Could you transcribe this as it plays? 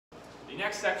The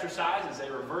next exercise is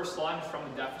a reverse lunge from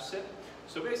the deficit.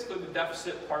 So basically the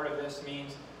deficit part of this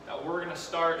means that we're going to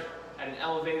start at an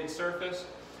elevated surface.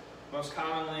 Most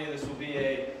commonly this will be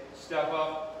a step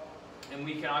up, and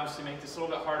we can obviously make this a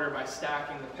little bit harder by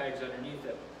stacking the pegs underneath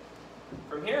it.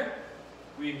 From here,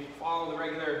 we follow the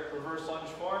regular reverse lunge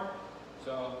form.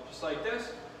 So just like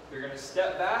this, you're going to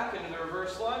step back into the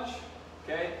reverse lunge,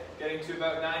 okay, getting to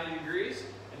about 90 degrees,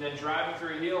 and then driving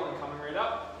through a heel and coming right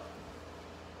up.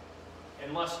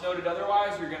 Unless noted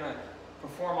otherwise, you're going to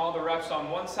perform all the reps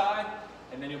on one side,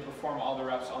 and then you'll perform all the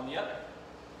reps on the other.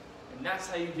 And that's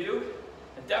how you do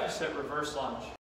a deficit reverse lunge.